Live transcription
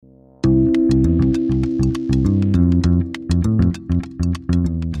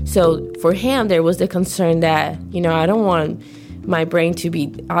So for him, there was the concern that, I don't want my brain to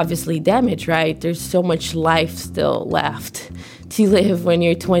be obviously damaged, right? There's so much life still left to live when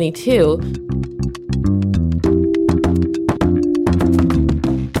you're 22.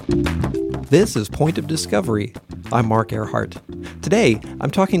 This is Point of Discovery. I'm Mark Earhart. Today,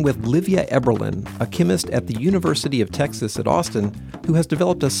 I'm talking with Livia Eberlin, a chemist at the University of Texas at Austin, who has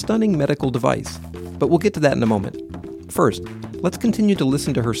developed a stunning medical device. But we'll get to that in a moment. First, let's continue to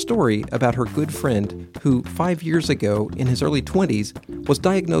listen to her story about her good friend who, 5 years ago, in his early 20s, was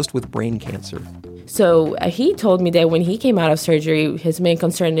diagnosed with brain cancer. So he told me that when he came out of surgery, his main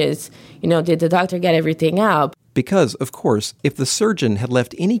concern is, did the doctor get everything out? Because, of course, if the surgeon had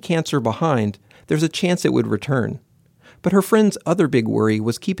left any cancer behind, there's a chance it would return. But her friend's other big worry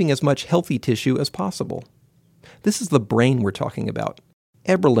was keeping as much healthy tissue as possible. This is the brain we're talking about.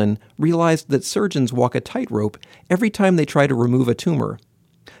 Eberlin realized that surgeons walk a tightrope every time they try to remove a tumor.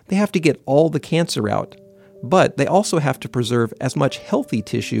 They have to get all the cancer out, but they also have to preserve as much healthy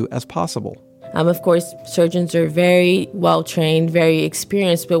tissue as possible. Of course, surgeons are very well-trained, very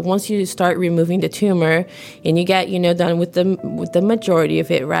experienced, but once you start removing the tumor and you get, done with the majority of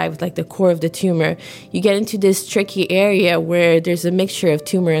it, right, with like the core of the tumor, you get into this tricky area where there's a mixture of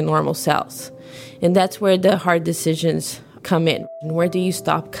tumor and normal cells. And that's where the hard decisions come in. And where do you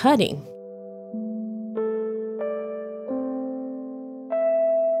stop cutting?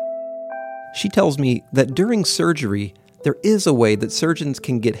 She tells me that during surgery, there is a way that surgeons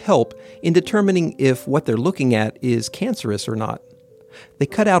can get help in determining if what they're looking at is cancerous or not. They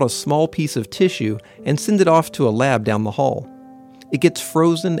cut out a small piece of tissue and send it off to a lab down the hall. It gets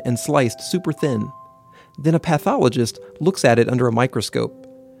frozen and sliced super thin. Then a pathologist looks at it under a microscope.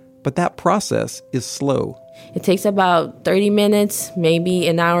 But that process is slow. It takes about 30 minutes, maybe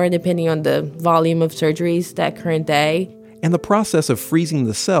an hour, depending on the volume of surgeries that current day. And the process of freezing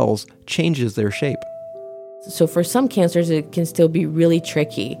the cells changes their shape. So for some cancers, it can still be really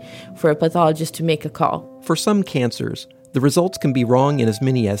tricky for a pathologist to make a call. For some cancers, the results can be wrong in as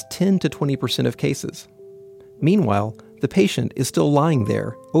many as 10 to 20% of cases. Meanwhile, the patient is still lying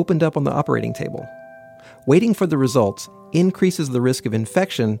there, opened up on the operating table. Waiting for the results increases the risk of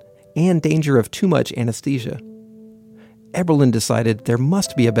infection and danger of too much anesthesia. Eberlin decided there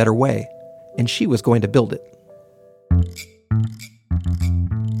must be a better way, and she was going to build it.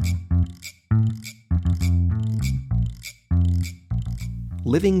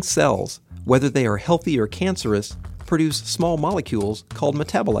 Living cells, whether they are healthy or cancerous, produce small molecules called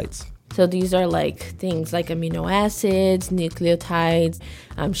metabolites. So these are things like amino acids, nucleotides,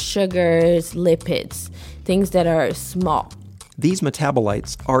 sugars, lipids, things that are small. These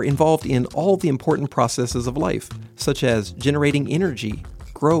metabolites are involved in all the important processes of life, such as generating energy,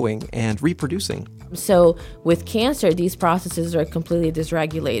 growing, and reproducing. So with cancer, these processes are completely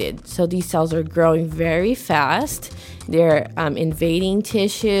dysregulated. So these cells are growing very fast. They're invading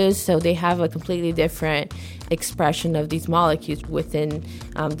tissues, so they have a completely different expression of these molecules within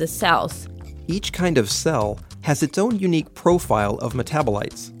the cells. Each kind of cell has its own unique profile of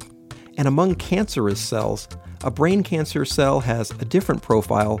metabolites. And among cancerous cells, a brain cancer cell has a different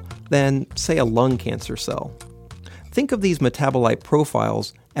profile than, say, a lung cancer cell. Think of these metabolite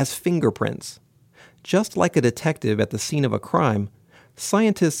profiles as fingerprints. Just like a detective at the scene of a crime,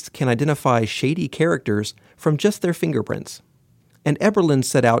 scientists can identify shady characters from just their fingerprints. And Eberlin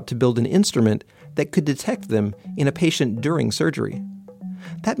set out to build an instrument that could detect them in a patient during surgery.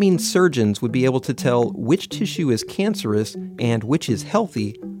 That means surgeons would be able to tell which tissue is cancerous and which is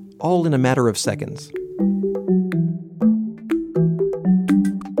healthy, all in a matter of seconds.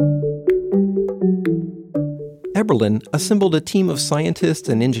 Eberlin assembled a team of scientists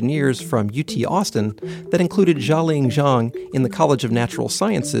and engineers from UT Austin that included Jialing Zhang in the College of Natural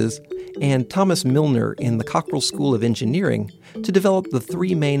Sciences and Thomas Milner in the Cockrell School of Engineering to develop the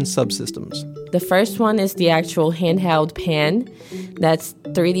three main subsystems. The first one is the actual handheld pen that's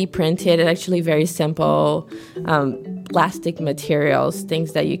 3D printed, actually very simple plastic materials,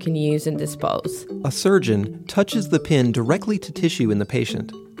 things that you can use and dispose. A surgeon touches the pen directly to tissue in the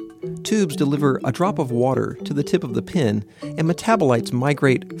patient. Tubes deliver a drop of water to the tip of the pen, and metabolites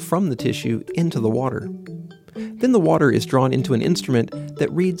migrate from the tissue into the water. Then the water is drawn into an instrument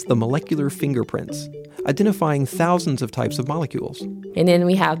that reads the molecular fingerprints, identifying thousands of types of molecules. And then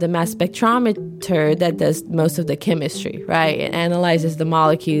we have the mass spectrometer that does most of the chemistry, right? It analyzes the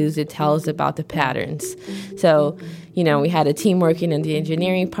molecules, it tells about the patterns. So, we had a team working on the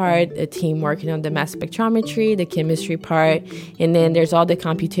engineering part, a team working on the mass spectrometry, the chemistry part, and then there's all the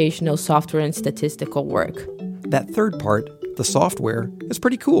computational software and statistical work. That third part, the software, is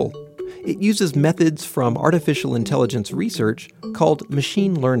pretty cool. It uses methods from artificial intelligence research called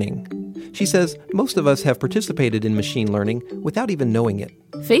machine learning. She says most of us have participated in machine learning without even knowing it.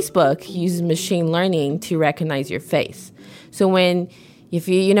 Facebook uses machine learning to recognize your face. So if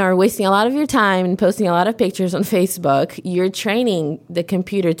you are wasting a lot of your time and posting a lot of pictures on Facebook, you're training the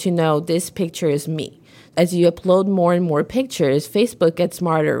computer to know this picture is me. As you upload more and more pictures, Facebook gets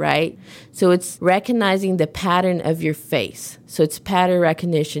smarter, right? So it's recognizing the pattern of your face. So it's pattern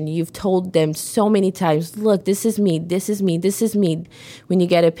recognition. You've told them so many times, look, this is me, this is me, this is me. When you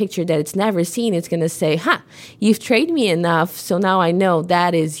get a picture that it's never seen, it's going to say, you've trained me enough, so now I know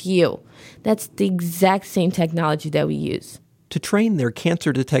that is you. That's the exact same technology that we use. To train their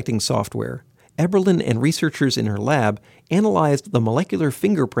cancer-detecting software, Eberlin and researchers in her lab analyzed the molecular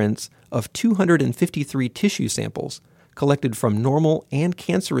fingerprints of 253 tissue samples collected from normal and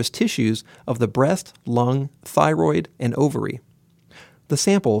cancerous tissues of the breast, lung, thyroid, and ovary. The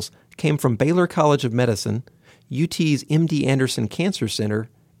samples came from Baylor College of Medicine, UT's MD Anderson Cancer Center,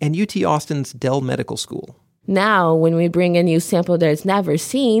 and UT Austin's Dell Medical School. Now, when we bring a new sample that it's never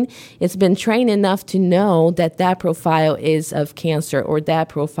seen, it's been trained enough to know that that profile is of cancer or that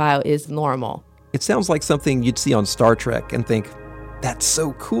profile is normal. It sounds like something you'd see on Star Trek and think, that's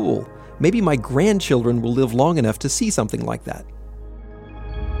so cool. Maybe my grandchildren will live long enough to see something like that.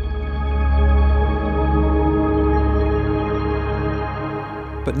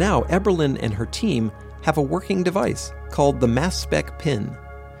 But now Eberlin and her team have a working device called the Mass Spec Pen.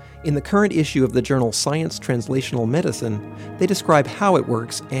 In the current issue of the journal Science Translational Medicine, they describe how it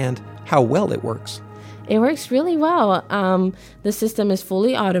works and how well it works. It works really well. The system is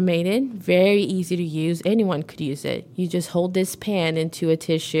fully automated, very easy to use. Anyone could use it. You just hold this pen into a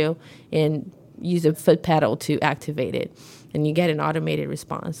tissue and use a foot pedal to activate it, and you get an automated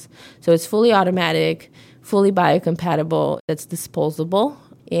response. So it's fully automatic, fully biocompatible, it's disposable.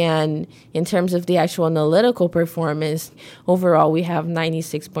 And in terms of the actual analytical performance, overall we have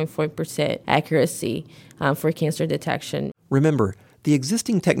 96.4% accuracy for cancer detection. Remember, the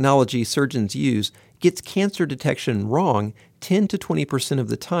existing technology surgeons use gets cancer detection wrong 10 to 20% of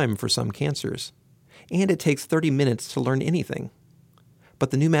the time for some cancers. And it takes 30 minutes to learn anything. But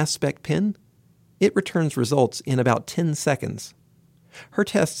the new Mass Spec Pen? It returns results in about 10 seconds. Her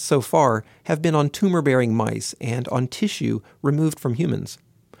tests so far have been on tumor-bearing mice and on tissue removed from humans.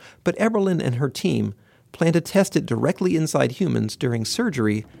 But Eberlin and her team plan to test it directly inside humans during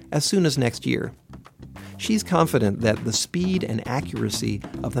surgery as soon as next year. She's confident that the speed and accuracy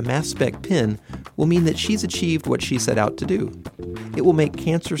of the Mass Spec Pen will mean that she's achieved what she set out to do. It will make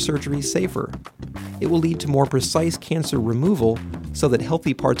cancer surgery safer. It will lead to more precise cancer removal so that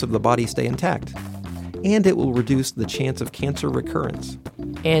healthy parts of the body stay intact. And it will reduce the chance of cancer recurrence.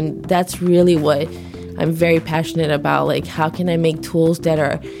 And that's really what I'm very passionate about. Like, how can I make tools that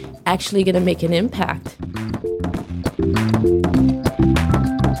are actually going to make an impact?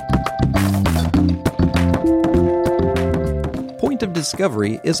 Point of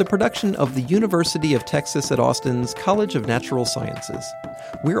Discovery is a production of the University of Texas at Austin's College of Natural Sciences.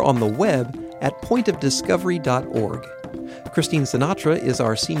 We're on the web at pointofdiscovery.org. Christine Sinatra is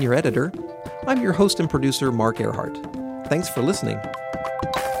our senior editor. I'm your host and producer, Mark Earhart. Thanks for listening.